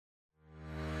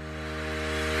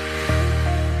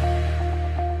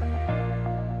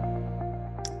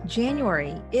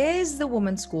January is the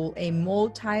Women's School a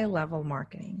multi-level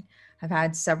marketing. I've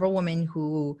had several women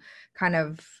who kind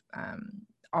of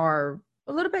are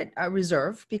a little bit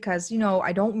reserved because,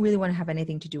 I don't really want to have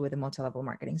anything to do with the multi-level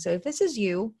marketing. So if this is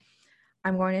you,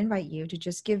 I'm going to invite you to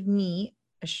just give me,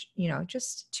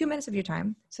 just 2 minutes of your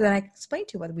time so that I can explain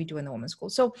to you what we do in the Women's School.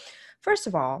 So first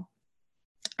of all,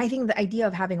 I think the idea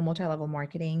of having a multi-level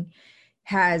marketing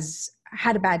has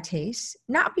had a bad taste,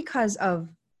 not because of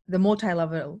the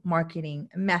multi-level marketing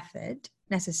method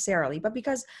necessarily, but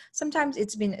because sometimes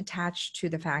it's been attached to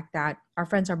the fact that our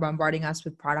friends are bombarding us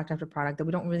with product after product that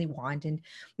we don't really want, and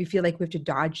we feel like we have to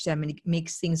dodge them, and it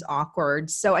makes things awkward.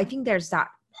 So I think there's that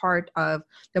part of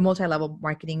the multi-level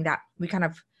marketing that we kind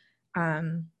of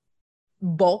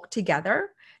bulk together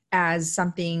as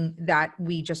something that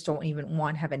we just don't even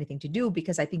want to have anything to do,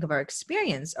 because I think of our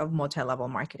experience of multi-level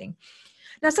marketing.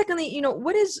 Now, secondly,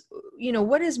 what is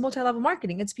multi-level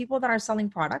marketing? It's people that are selling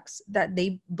products that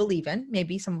they believe in.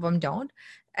 Maybe some of them don't,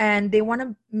 and they want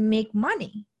to make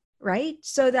money, right?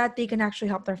 So that they can actually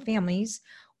help their families,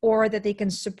 or that they can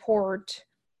support,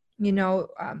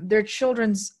 their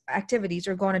children's activities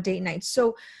or go on a date night.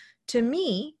 So to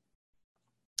me,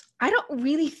 I don't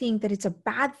really think that it's a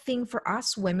bad thing for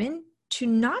us women to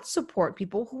not support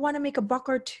people who want to make a buck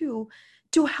or two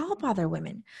to help other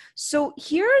women. So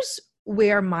here's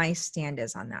where my stand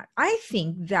is on that. I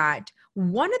think that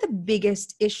one of the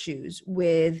biggest issues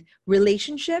with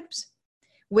relationships,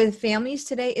 with families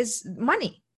today, is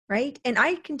money, right? And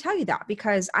I can tell you that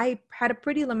because I had a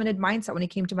pretty limited mindset when it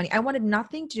came to money. I wanted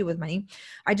nothing to do with money.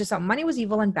 I just thought money was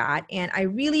evil and bad, and I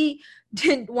really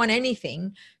didn't want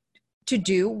anything to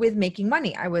do with making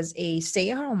money. I was a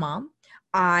stay-at-home mom.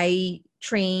 I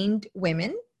trained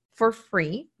women for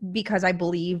free because I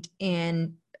believed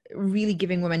in really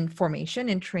giving women formation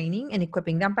and training and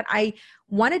equipping them, but I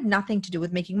wanted nothing to do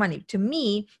with making money. To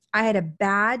me, I had a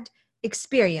bad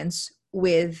experience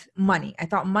with money. I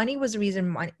thought money was the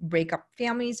reason break up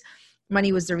families.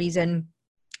 Money was the reason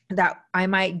that I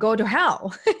might go to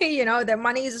hell, that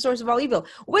money is a source of all evil,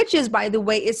 which is, by the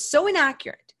way, is so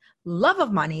inaccurate. Love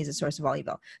of money is a source of all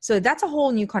evil. So that's a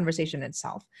whole new conversation in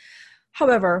itself.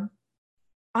 However,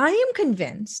 I am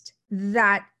convinced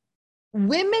that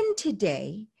women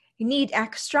today need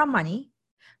extra money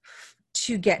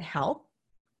to get help,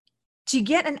 to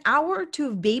get an hour or two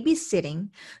of babysitting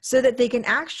so that they can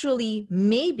actually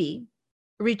maybe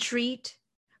retreat,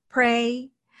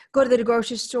 pray, go to the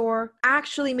grocery store,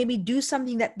 actually maybe do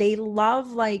something that they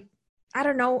love, like, I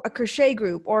don't know, a crochet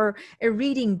group or a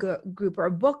reading group or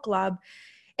a book club,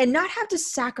 and not have to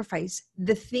sacrifice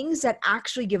the things that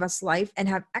actually give us life and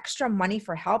have extra money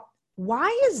for help. Why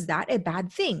is that a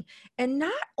bad thing? And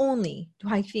not only do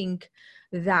I think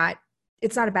that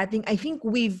it's not a bad thing, I think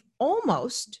we've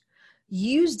almost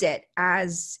used it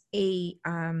as a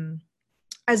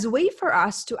way for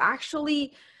us to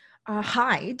actually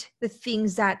hide the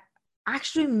things that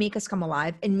actually make us come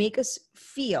alive and make us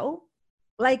feel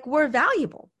like we're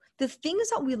valuable. The things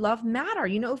that we love matter.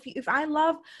 If I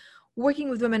love working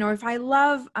with women, or if I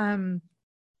love,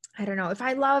 if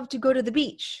I love to go to the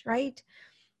beach, right?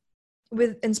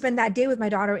 And spend that day with my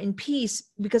daughter in peace,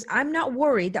 because I'm not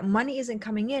worried that money isn't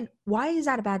coming in. Why is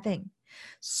that a bad thing?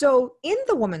 So in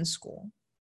the Women's School,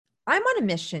 I'm on a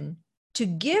mission to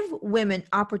give women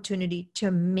opportunity to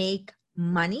make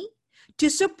money, to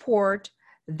support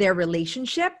their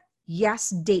relationship. Yes,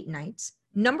 date nights.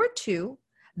 Number 2,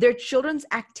 their children's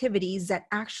activities that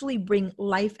actually bring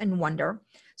life and wonder,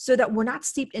 so that we're not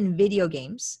steeped in video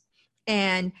games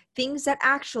and things that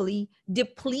actually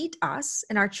deplete us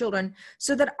and our children,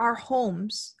 so that our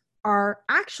homes are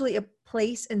actually a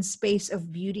place and space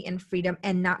of beauty and freedom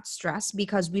and not stress,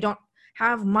 because we don't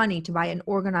have money to buy an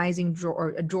organizing drawer or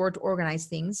a drawer to organize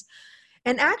things.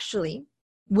 And actually,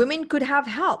 women could have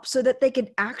help so that they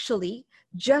could actually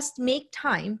just make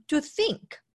time to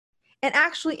think and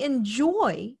actually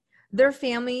enjoy their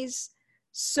families,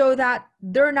 so that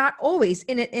they're not always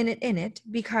in it,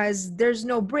 because there's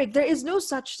no break. There is no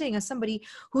such thing as somebody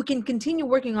who can continue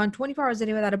working on 24 hours a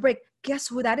day without a break. Guess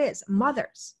who that is?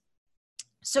 Mothers.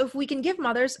 So if we can give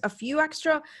mothers a few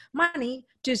extra money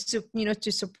to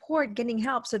support getting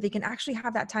help so they can actually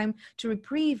have that time to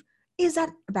reprieve, is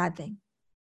that a bad thing?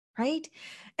 Right?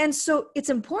 And so it's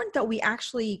important that we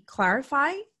actually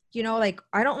clarify, I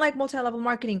don't like multi-level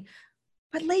marketing,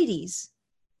 but ladies,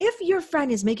 if your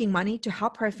friend is making money to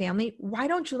help her family, why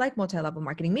don't you like multi-level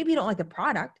marketing? Maybe you don't like the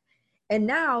product. And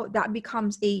now that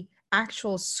becomes a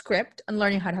actual script on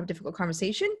learning how to have difficult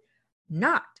conversation,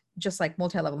 not just like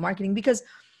multi-level marketing. Because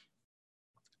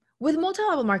with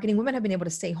multi-level marketing, women have been able to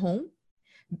stay home,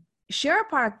 share a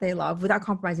product they love without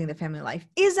compromising their family life.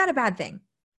 Is that a bad thing?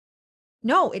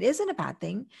 No, it isn't a bad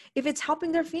thing if it's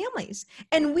helping their families.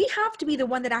 And we have to be the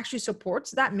one that actually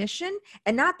supports that mission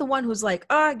and not the one who's like,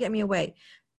 oh, get me away.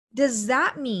 Does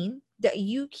that mean that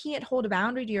you can't hold a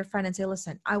boundary to your friend and say,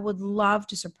 listen, I would love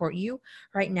to support you.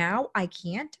 Right now, I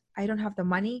can't. I don't have the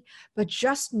money, but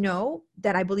just know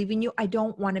that I believe in you. I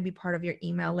don't want to be part of your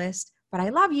email list, but I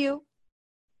love you.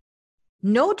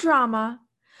 No drama,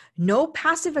 no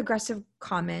passive aggressive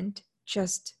comment,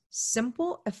 just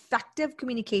simple, effective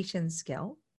communication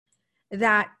skill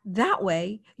that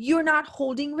way you're not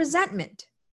holding resentment.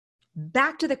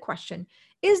 Back to the question,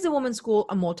 is the Women's School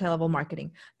a multi-level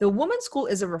marketing? The Women's School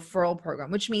is a referral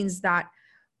program, which means that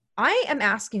I am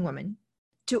asking women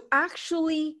to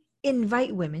actually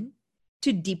invite women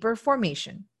to deeper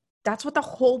formation. That's what the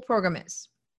whole program is.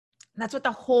 That's what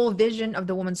the whole vision of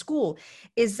the Women's School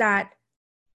is, that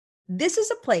this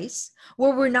is a place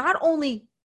where we're not only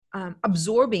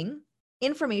absorbing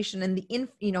information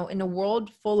in a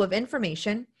world full of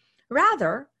information,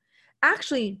 rather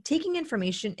actually taking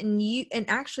information and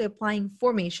actually applying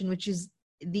formation, which is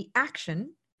the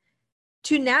action,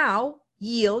 to now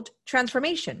yield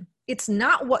transformation. It's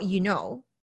not what you know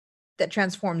that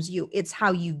transforms you. It's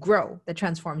how you grow that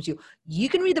transforms you. You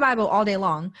can read the Bible all day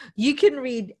long. You can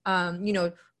read,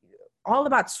 all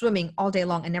about swimming all day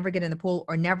long and never get in the pool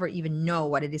or never even know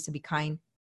what it is to be kind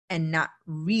and not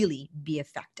really be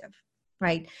effective,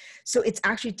 right? So it's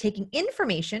actually taking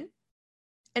information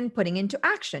and putting into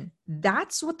action.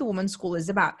 That's what the Women's School is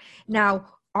about. Now,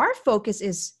 our focus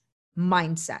is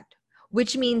mindset,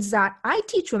 which means that I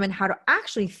teach women how to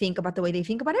actually think about the way they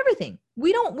think about everything.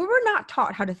 We were not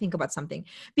taught how to think about something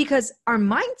because our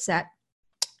mindset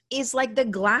is like the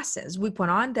glasses we put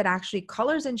on that actually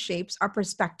colors and shapes our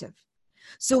perspective.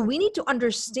 So we need to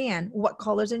understand what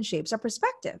colors and shapes our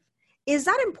perspective. Is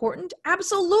that important?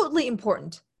 Absolutely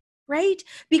important, right?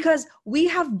 Because we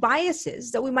have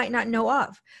biases that we might not know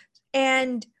of.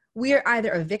 And we are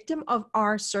either a victim of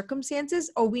our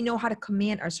circumstances or we know how to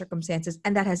command our circumstances.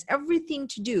 And that has everything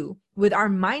to do with our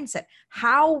mindset,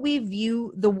 how we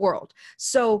view the world.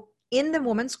 So in the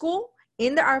Women's School,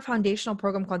 in our foundational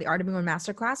program called the Art of Being Women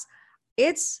Masterclass,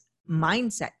 it's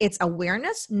mindset. It's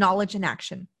awareness, knowledge, and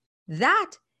action.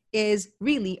 That is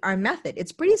really our method.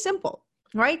 It's pretty simple,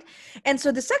 right? And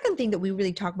so the second thing that we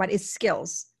really talk about is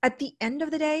skills. At the end of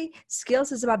the day,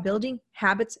 skills is about building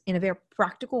habits in a very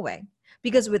practical way.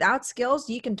 Because without skills,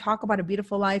 you can talk about a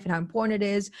beautiful life and how important it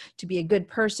is to be a good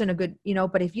person,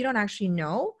 but if you don't actually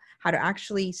know how to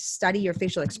actually study your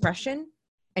facial expression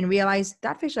and realize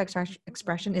that facial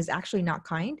expression is actually not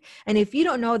kind. And if you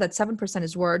don't know that 7%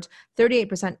 is words,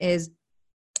 38% is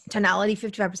tonality,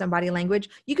 55% body language,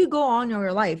 you could go on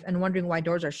your life and wondering why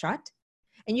doors are shut.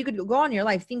 And you could go on your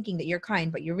life thinking that you're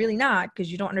kind, but you're really not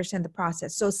because you don't understand the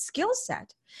process. So skill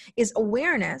set is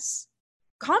awareness,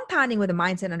 compounding with a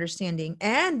mindset understanding,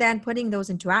 and then putting those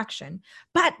into action.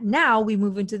 But now we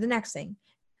move into the next thing.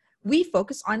 We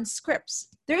focus on scripts.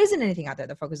 There isn't anything out there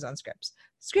that focuses on scripts.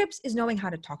 Scripts is knowing how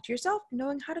to talk to yourself,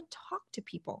 knowing how to talk to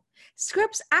people.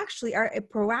 Scripts actually are a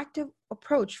proactive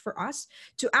approach for us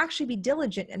to actually be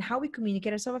diligent in how we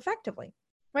communicate ourselves effectively,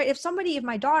 right? If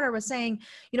my daughter was saying,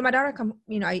 my daughter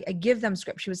I give them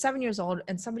scripts. She was 7 years old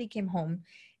and somebody came home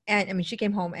she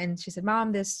came home and she said,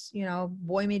 Mom, this,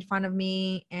 boy made fun of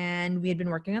me and we had been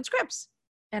working on scripts.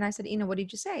 And I said, what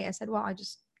did you say? I said, well, I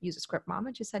just use a script, Mom.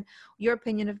 And she said, your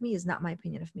opinion of me is not my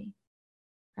opinion of me.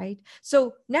 Right.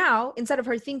 So now instead of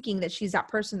her thinking that she's that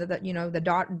person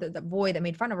the boy that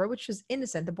made fun of her, which was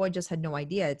innocent, the boy just had no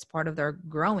idea. It's part of their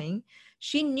growing.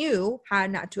 She knew how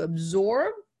not to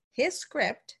absorb his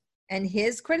script and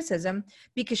his criticism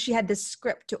because she had this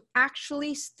script to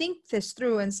actually think this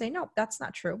through and say, no, that's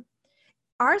not true.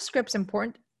 Are scripts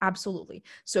important? Absolutely.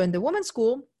 So in the Women's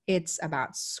School, it's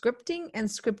about scripting and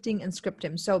scripting and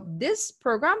scripting. So this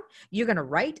program, you're going to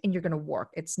write and you're going to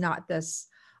work. It's not this,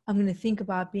 I'm going to think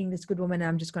about being this good woman and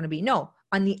I'm just going to be. No,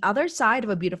 on the other side of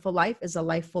a beautiful life is a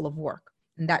life full of work.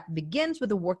 And that begins with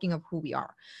the working of who we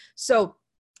are. So,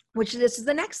 this is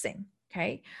the next thing.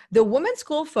 Okay. The Women's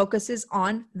School focuses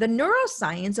on the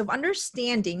neuroscience of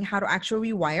understanding how to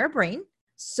actually rewire our brain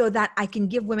so that I can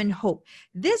give women hope.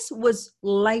 This was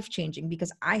life-changing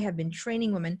because I have been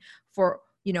training women for,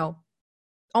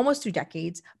 almost 2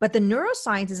 decades, but the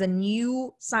neuroscience is a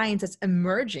new science that's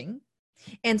emerging.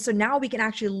 And so now we can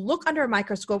actually look under a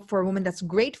microscope for a woman that's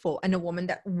grateful and a woman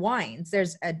that whines.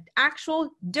 There's an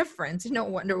actual difference in a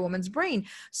Wonder Woman's brain.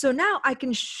 So now I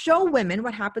can show women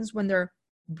what happens when their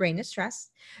brain is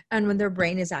stressed and when their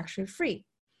brain is actually free.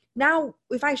 Now,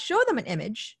 if I show them an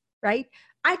image, right,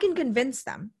 I can convince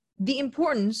them the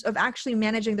importance of actually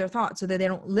managing their thoughts so that they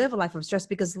don't live a life of stress,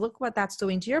 because look what that's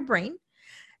doing to your brain.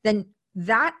 Then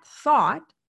that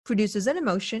thought produces an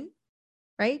emotion,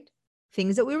 right?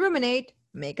 Things that we ruminate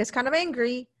make us kind of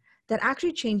angry. That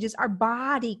actually changes our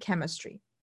body chemistry,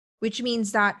 which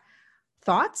means that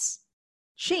thoughts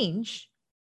change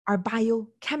our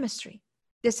biochemistry.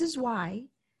 This is why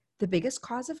the biggest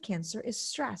cause of cancer is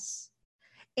stress.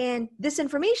 And this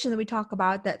information that we talk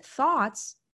about, that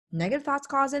thoughts, negative thoughts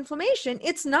cause inflammation,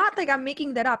 it's not like I'm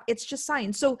making that up. It's just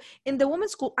science. So in the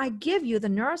Women's School, I give you the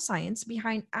neuroscience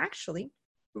behind actually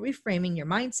reframing your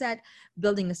mindset,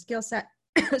 building a skill set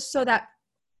so that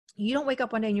you don't wake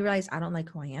up one day and you realize, I don't like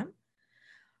who I am.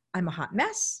 I'm a hot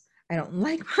mess. I don't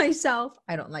like myself.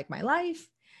 I don't like my life.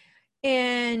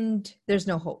 And there's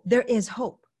no hope. There is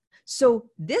hope. So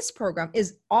this program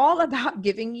is all about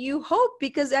giving you hope,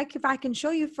 because if I can show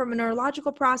you from a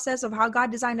neurological process of how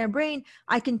God designed our brain,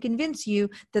 I can convince you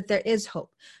that there is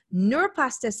hope.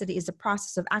 Neuroplasticity is the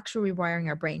process of actually rewiring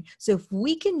our brain. So if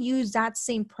we can use that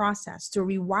same process to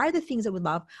rewire the things that we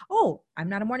love, oh, I'm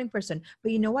not a morning person,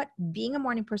 but you know what? Being a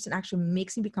morning person actually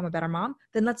makes me become a better mom.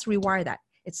 Then let's rewire that.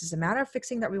 It's just a matter of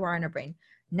fixing that rewire in our brain.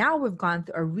 Now we've gone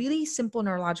through a really simple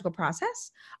neurological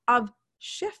process of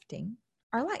shifting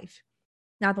our life.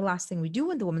 Now, the last thing we do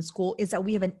in the Women's School is that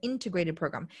we have an integrated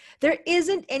program. There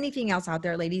isn't anything else out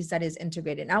there, ladies, that is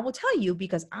integrated. And I will tell you,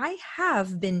 because I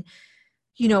have been,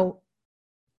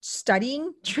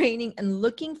 studying, training, and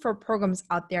looking for programs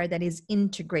out there that is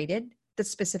integrated, that's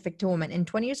specific to women. In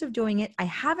 20 years of doing it, I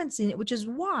haven't seen it, which is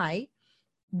why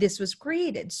this was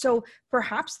created. So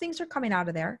perhaps things are coming out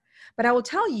of there, but I will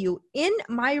tell you, in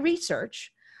my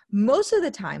research, most of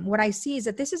the time what I see is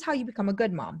that this is how you become a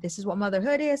good mom. This is what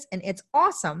motherhood is, and it's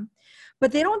awesome,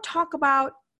 but they don't talk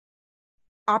about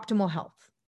optimal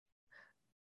health,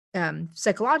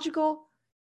 psychological,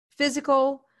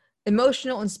 physical,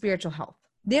 emotional, and spiritual health.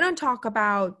 They don't talk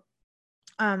about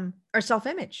our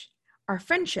self-image, our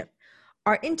friendship,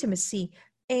 our intimacy,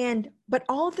 but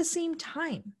all at the same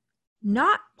time.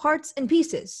 Not parts and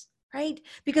pieces, right?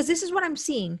 Because this is what I'm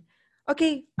seeing.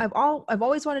 Okay, I've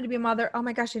always wanted to be a mother. Oh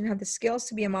my gosh, I didn't have the skills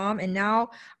to be a mom. And now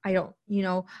I don't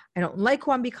like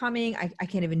who I'm becoming. I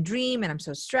can't even dream, and I'm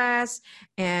so stressed.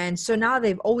 And so now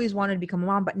they've always wanted to become a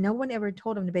mom, but no one ever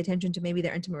told them to pay attention to maybe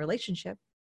their intimate relationship,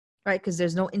 right? Because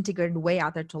there's no integrated way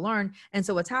out there to learn. And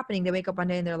so what's happening, they wake up one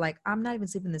day and they're like, I'm not even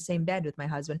sleeping in the same bed with my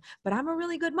husband, but I'm a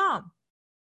really good mom.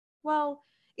 Well,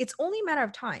 it's only a matter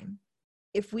of time.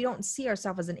 If we don't see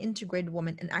ourselves as an integrated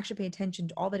woman and actually pay attention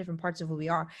to all the different parts of who we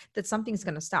are, that something's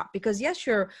going to stop. Because yes,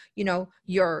 you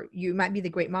might be the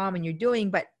great mom and you're doing,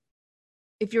 but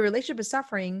if your relationship is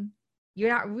suffering, you're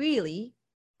not really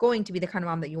going to be the kind of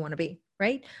mom that you want to be,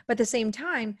 right? But at the same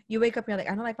time, you wake up and you're like,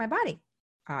 I don't like my body.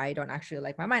 I don't actually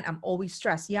like my mind. I'm always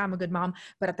stressed. Yeah, I'm a good mom,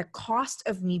 but at the cost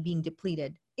of me being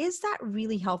depleted. Is that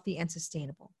really healthy and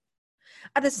sustainable?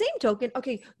 At the same token,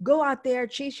 okay, go out there,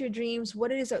 chase your dreams,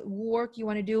 what it is at work you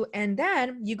want to do. And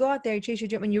then you go out there, chase your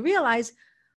dream, and you realize,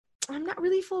 I'm not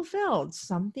really fulfilled.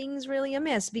 Something's really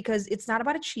amiss, because it's not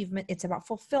about achievement. It's about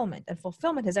fulfillment. And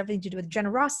fulfillment has everything to do with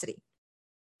generosity,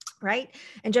 right?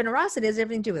 And generosity has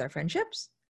everything to do with our friendships,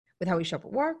 with how we show up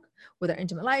at work, with our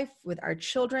intimate life, with our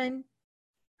children,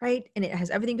 right? And it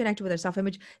has everything connected with our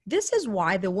self-image. This is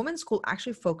why the Women's School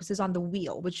actually focuses on the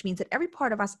wheel, which means that every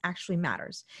part of us actually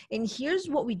matters. And here's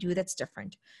what we do that's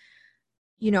different.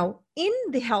 In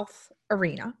the health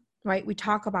arena, right, we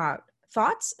talk about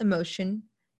thoughts, emotion,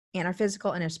 and our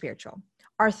physical and our spiritual.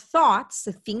 Our thoughts,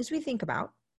 the things we think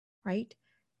about, right,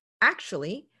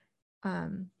 actually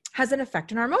has an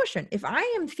effect on our emotion. If I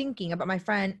am thinking about my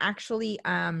friend actually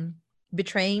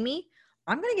betraying me,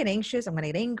 I'm going to get anxious, I'm going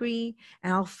to get angry,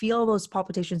 and I'll feel those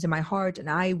palpitations in my heart, and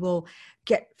I will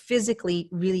get physically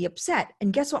really upset.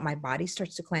 And guess what? My body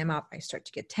starts to clam up. I start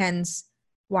to get tense.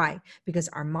 Why? Because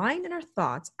our mind and our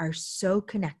thoughts are so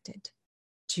connected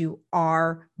to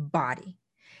our body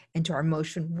and to our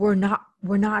emotion. We're not,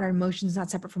 our emotions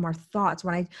not separate from our thoughts.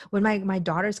 When my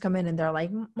daughters come in and they're like,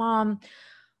 Mom,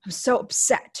 I'm so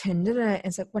upset. And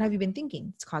it's like, what have you been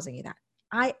thinking? It's causing you that.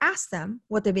 I ask them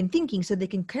what they've been thinking so they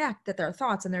can connect that their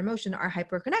thoughts and their emotion are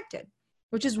hyper-connected,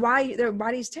 which is why their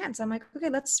body's tense. I'm like, okay,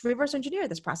 let's reverse engineer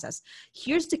this process.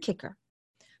 Here's the kicker.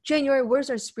 January, where's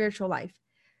our spiritual life?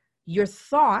 Your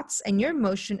thoughts and your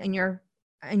emotion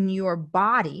and your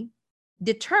body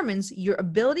determines your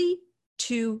ability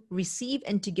to receive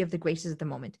and to give the graces of the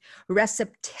moment.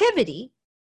 Receptivity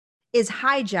is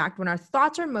hijacked when our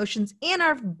thoughts, our emotions, and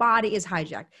our body is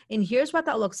hijacked. And here's what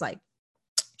that looks like.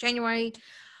 January,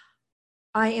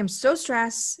 I am so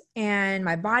stressed and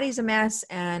my body's a mess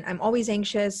and I'm always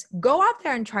anxious. Go out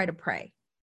there and try to pray.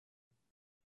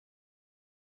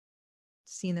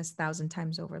 seen this 1,000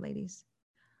 times over, ladies.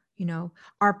 You know,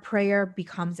 our prayer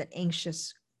becomes an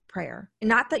anxious prayer.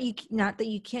 Not that you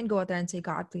can't go out there and say,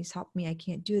 God, please help me, I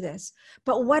can't do this.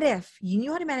 But what if you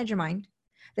knew how to manage your mind,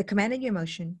 that commanded your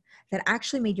emotion, that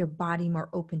actually made your body more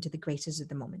open to the graces of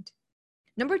the moment?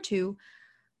 Number two,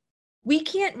 we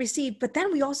can't receive, but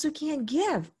then we also can't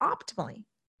give optimally.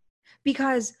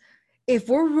 Because if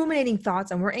we're ruminating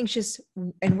thoughts and we're anxious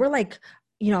and we're like,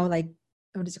 you know, like,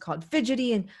 what is it called?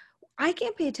 Fidgety. And I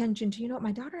can't pay attention to, you know what,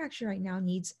 my daughter actually right now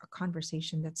needs a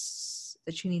conversation that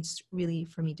she needs really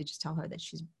for me to just tell her that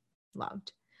she's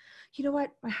loved. You know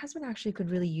what, my husband actually could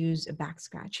really use a back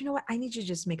scratch. You know what, I need you to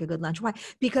just make a good lunch. Why?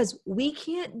 Because we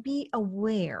can't be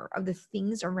aware of the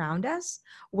things around us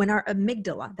when our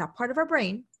amygdala, that part of our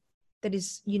brain that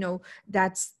is, you know,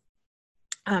 that's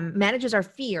manages our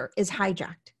fear, is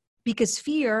hijacked. Because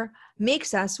fear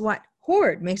makes us what?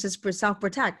 Hoard, makes us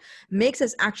self-protect, makes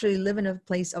us actually live in a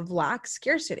place of lack,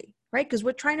 scarcity, right? Because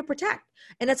we're trying to protect.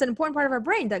 And that's an important part of our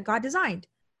brain that God designed.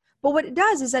 But what it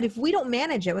does is that if we don't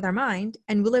manage it with our mind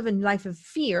and we live in a life of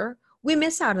fear, we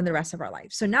miss out on the rest of our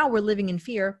life. So now we're living in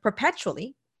fear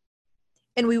perpetually.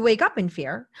 And we wake up in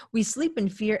fear, we sleep in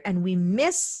fear, and we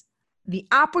miss the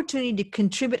opportunity to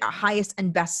contribute our highest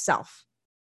and best self.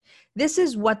 This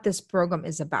is what this program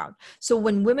is about. So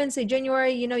when women say,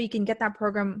 January, you know, you can get that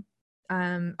program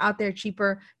out there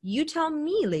cheaper, you tell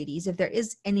me, ladies, if there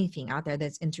is anything out there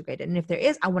that's integrated. And if there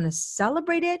is, I want to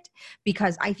celebrate it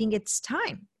because I think it's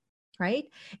time, right?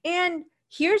 And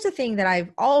here's the thing that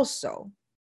I've also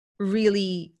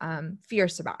really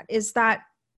fierce about is that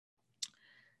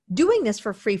doing this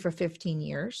for free for 15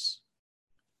 years,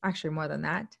 actually more than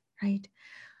that, right?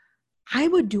 I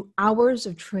would do hours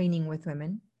of training with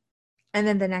women. And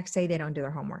then the next day, they don't do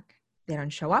their homework. They don't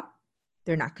show up.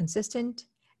 They're not consistent.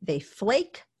 They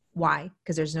flake. Why?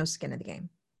 Because there's no skin in the game.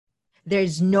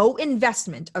 There's no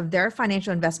investment of their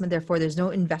financial investment. Therefore, there's no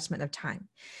investment of time.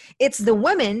 It's the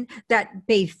women that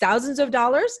pay thousands of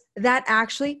dollars that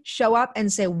actually show up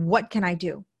and say, what can I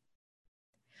do?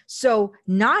 So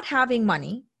not having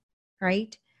money,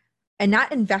 right, and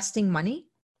not investing money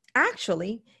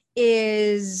actually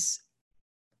is,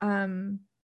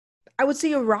 I would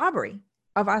say, a robbery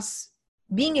of us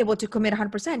being able to commit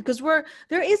 100% because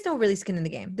there is no really skin in the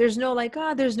game. There's no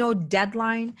there's no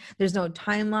deadline. There's no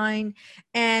timeline.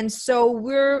 And so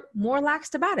we're more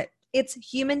laxed about it. It's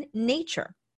human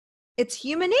nature. It's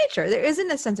human nature. There isn't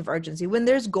a sense of urgency. When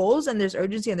there's goals and there's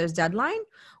urgency and there's deadline,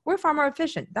 we're far more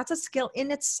efficient. That's a skill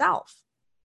in itself,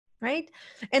 right?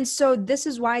 And so this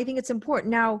is why I think it's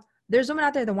important. Now, there's women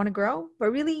out there that want to grow,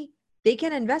 but really they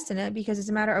can invest in it because it's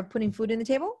a matter of putting food on the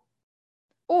table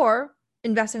or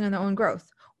investing in their own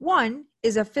growth. One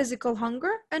is a physical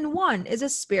hunger and one is a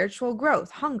spiritual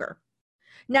growth hunger.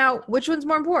 Now, which one's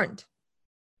more important?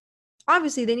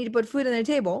 Obviously, they need to put food on their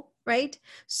table, right?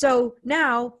 So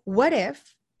now, what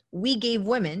if we gave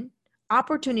women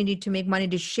opportunity to make money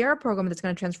to share a program that's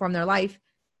going to transform their life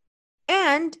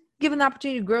and give them the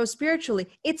opportunity to grow spiritually?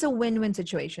 It's a win-win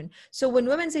situation. So when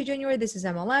women say, January, this is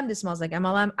MLM, this smells like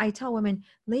MLM, I tell women,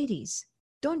 ladies,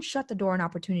 don't shut the door on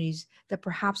opportunities that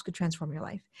perhaps could transform your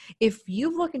life. If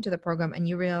you look into the program and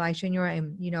you realize, January,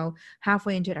 I'm,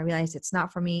 halfway into it, I realize it's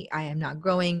not for me, I am not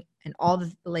growing, and all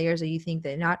the layers that you think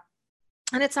they're not,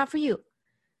 and it's not for you.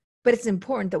 But it's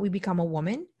important that we become a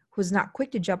woman who's not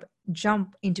quick to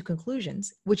jump into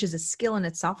conclusions, which is a skill in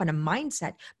itself and a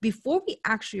mindset before we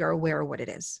actually are aware of what it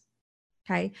is.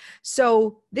 Okay.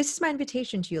 So this is my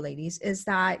invitation to you, ladies, is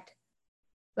that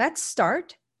let's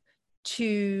start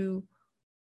to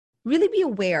really be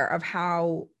aware of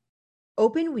how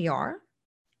open we are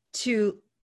to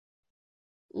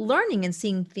learning and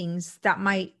seeing things that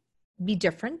might be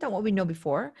different than what we know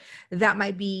before, that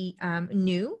might be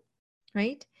new,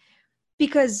 right?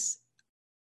 Because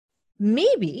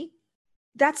maybe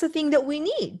that's the thing that we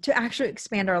need to actually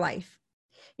expand our life.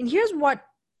 And here's what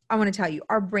I want to tell you.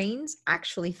 Our brains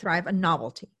actually thrive on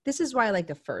novelty. This is why like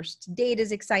the first date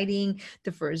is exciting,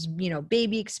 the first,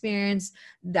 baby experience,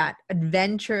 that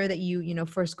adventure that you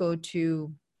first go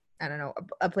to, I don't know,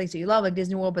 a place that you love like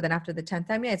Disney World, but then after the 10th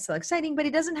time, yeah, it's still exciting, but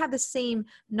it doesn't have the same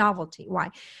novelty.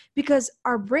 Why? Because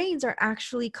our brains are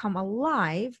actually come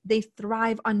alive. They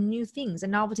thrive on new things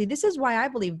and novelty. This is why I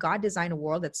believe God designed a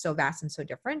world that's so vast and so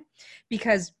different,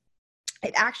 because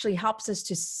it actually helps us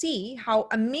to see how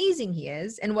amazing he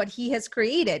is and what he has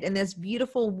created in this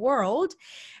beautiful world.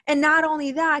 And not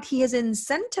only that, he has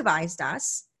incentivized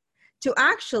us to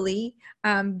actually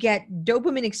get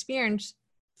dopamine experience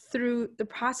through the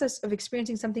process of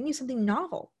experiencing something new, something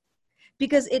novel,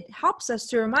 because it helps us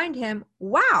to remind him,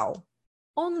 wow,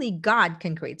 only God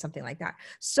can create something like that.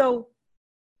 So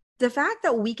The fact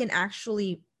that we can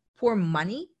actually pour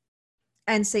money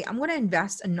and say, I'm going to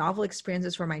invest in novel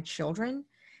experiences for my children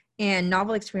and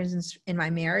novel experiences in my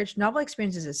marriage, novel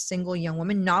experiences as a single young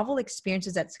woman, novel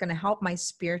experiences that's going to help my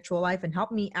spiritual life and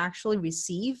help me actually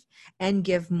receive and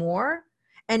give more.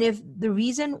 And if the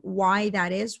reason why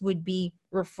that is would be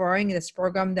referring this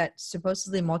program that's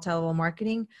supposedly multi-level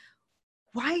marketing,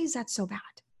 why is that so bad?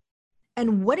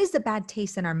 And what is the bad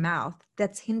taste in our mouth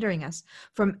that's hindering us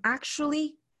from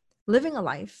actually living a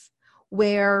life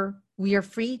where we are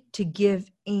free to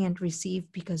give and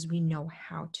receive because we know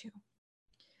how to?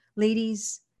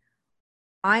 Ladies,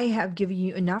 I have given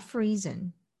you enough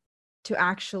reason to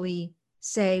actually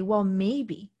say, well,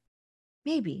 maybe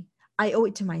I owe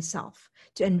it to myself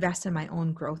to invest in my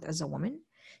own growth as a woman,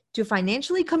 to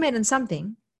financially commit in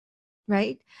something,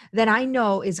 right, that I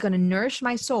know is going to nourish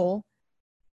my soul,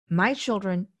 my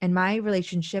children, and my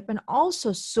relationship, and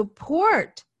also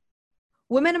support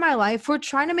women in my life who are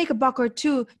trying to make a buck or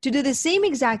two to do the same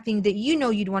exact thing that you know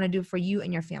you'd want to do for you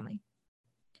and your family.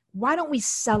 Why don't we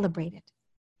celebrate it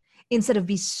instead of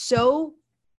be so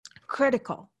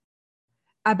critical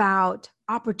about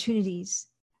opportunities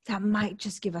that might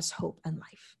just give us hope in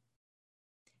life?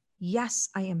 Yes,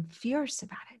 I am fierce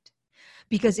about it.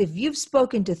 Because if you've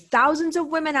spoken to thousands of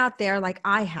women out there like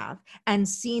I have and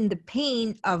seen the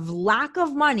pain of lack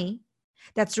of money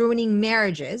that's ruining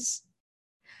marriages,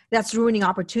 that's ruining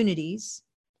opportunities,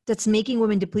 that's making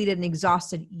women depleted and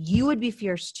exhausted, you would be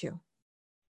fierce too.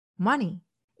 Money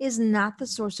is not the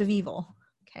source of evil,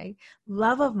 okay?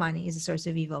 Love of money is the source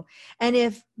of evil. And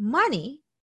if money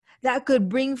that could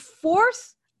bring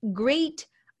forth great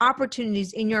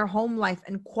opportunities in your home life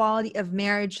and quality of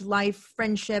marriage, life,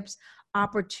 friendships,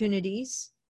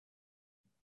 opportunities,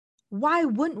 why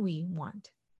wouldn't we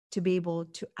want to be able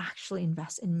to actually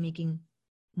invest in making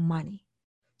money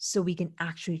so we can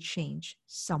actually change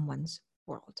someone's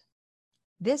world?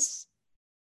 This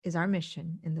is our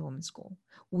mission in the Women's School.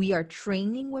 We are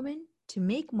training women to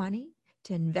make money,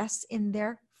 to invest in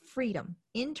their freedom,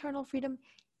 internal freedom,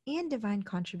 and divine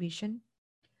contribution.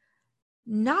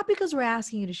 Not because we're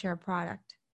asking you to share a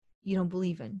product you don't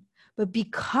believe in, but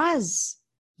because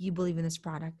you believe in this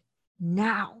product,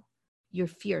 now you're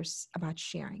fierce about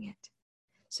sharing it.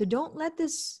 So don't let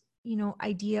this,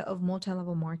 idea of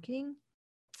multi-level marketing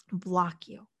block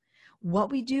you.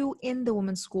 What we do in the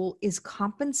Women's School is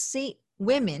compensate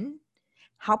women,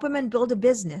 help women build a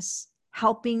business,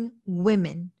 helping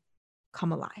women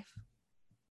come alive.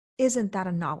 Isn't that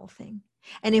a novel thing?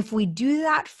 And if we do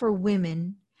that for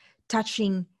women,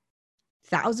 touching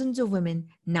thousands of women,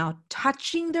 now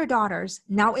touching their daughters,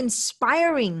 now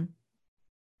inspiring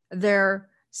their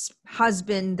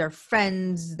husband, their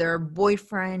friends, their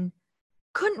boyfriend,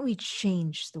 couldn't we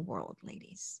change the world,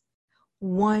 ladies?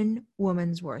 One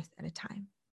woman's worth at a time,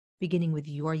 beginning with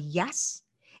your yes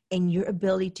and your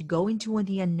ability to go into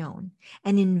the unknown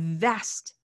and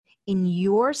invest in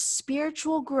your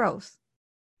spiritual growth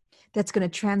that's going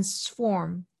to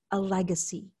transform a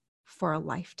legacy for a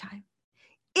lifetime.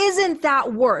 Isn't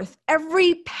that worth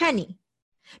every penny?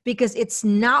 Because it's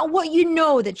not what you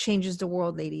know that changes the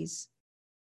world, ladies.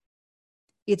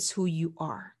 It's who you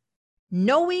are.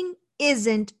 Knowing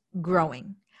isn't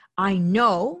growing. I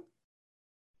know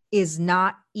does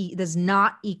not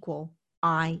equal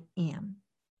I am.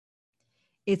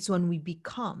 It's when we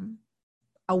become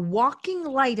a walking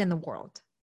light in the world,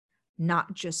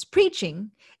 not just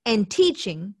preaching and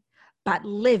teaching, but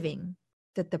living,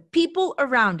 that the people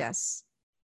around us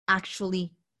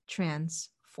actually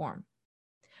transform.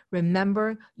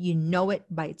 Remember, you know it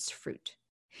by its fruit.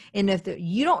 And if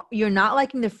you're not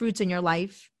liking the fruits in your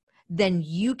life, then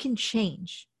you can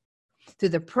change through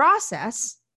the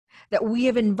process that we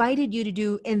have invited you to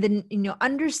do, and then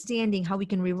understanding how we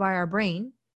can rewire our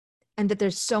brain, and that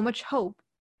there's so much hope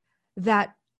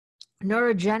that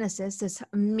neurogenesis, this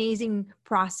amazing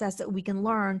process that we can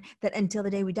learn, that until the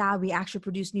day we die, we actually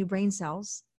produce new brain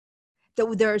cells,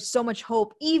 that there is so much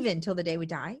hope even till the day we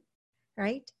die,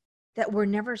 right? That we're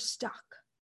never stuck.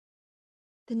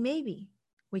 Then maybe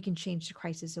we can change the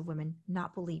crisis of women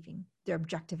not believing their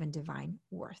objective and divine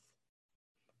worth.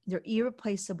 Their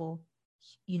irreplaceable,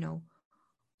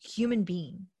 human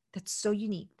being that's so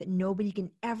unique that nobody can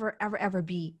ever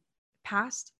be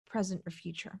past, present, or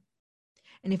future.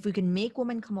 And if we can make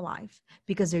women come alive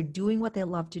because they're doing what they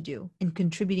love to do and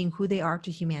contributing who they are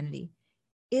to humanity,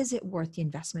 is it worth the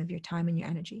investment of your time and your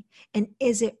energy? And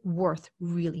is it worth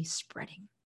really spreading?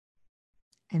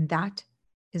 And that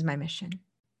is my mission.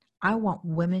 I want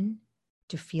women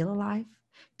to feel alive,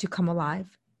 to come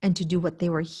alive, and to do what they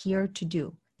were here to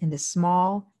do in this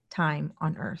small time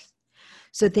on earth.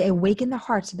 so that they awaken the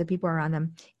hearts of the people around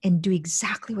them and do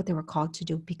exactly what they were called to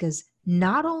do. Because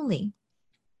not only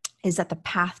is that the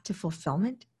path to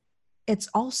fulfillment, it's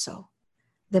also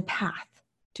the path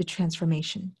to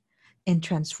transformation and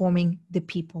transforming the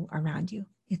people around you.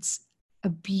 It's a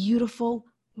beautiful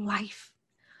life.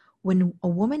 When a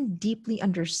woman deeply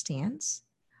understands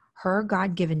her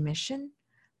God-given mission,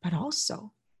 but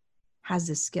also has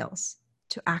the skills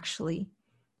to actually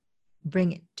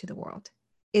bring it to the world.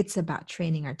 It's about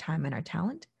training our time and our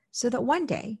talent so that one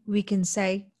day we can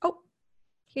say, oh,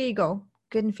 here you go,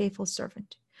 good and faithful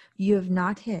servant. You have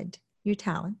not hid your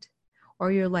talent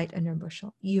or your light under a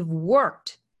bushel. You've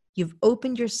worked, you've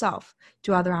opened yourself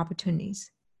to other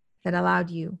opportunities that allowed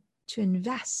you to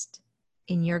invest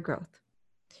in your growth.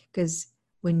 Because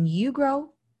when you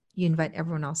grow, you invite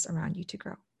everyone else around you to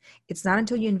grow. It's not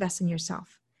until you invest in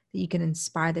yourself that you can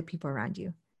inspire the people around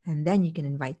you, and then you can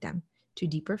invite them to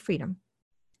deeper freedom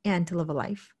and to live a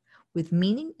life with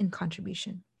meaning and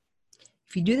contribution.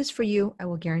 If you do this for you, I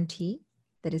will guarantee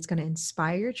that it's going to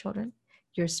inspire your children,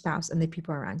 your spouse, and the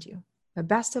people around you. But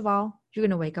best of all, you're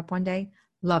going to wake up one day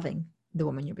loving the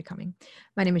woman you're becoming.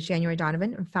 My name is January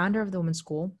Donovan. I'm founder of the Women's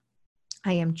School.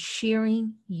 I am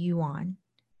cheering you on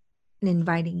and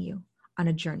inviting you on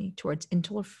a journey towards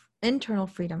internal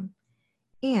freedom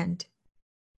and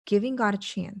giving God a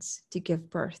chance to give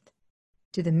birth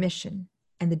to the mission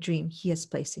and the dream He has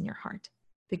placed in your heart.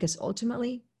 Because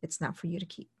ultimately, it's not for you to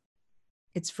keep.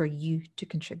 It's for you to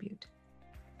contribute.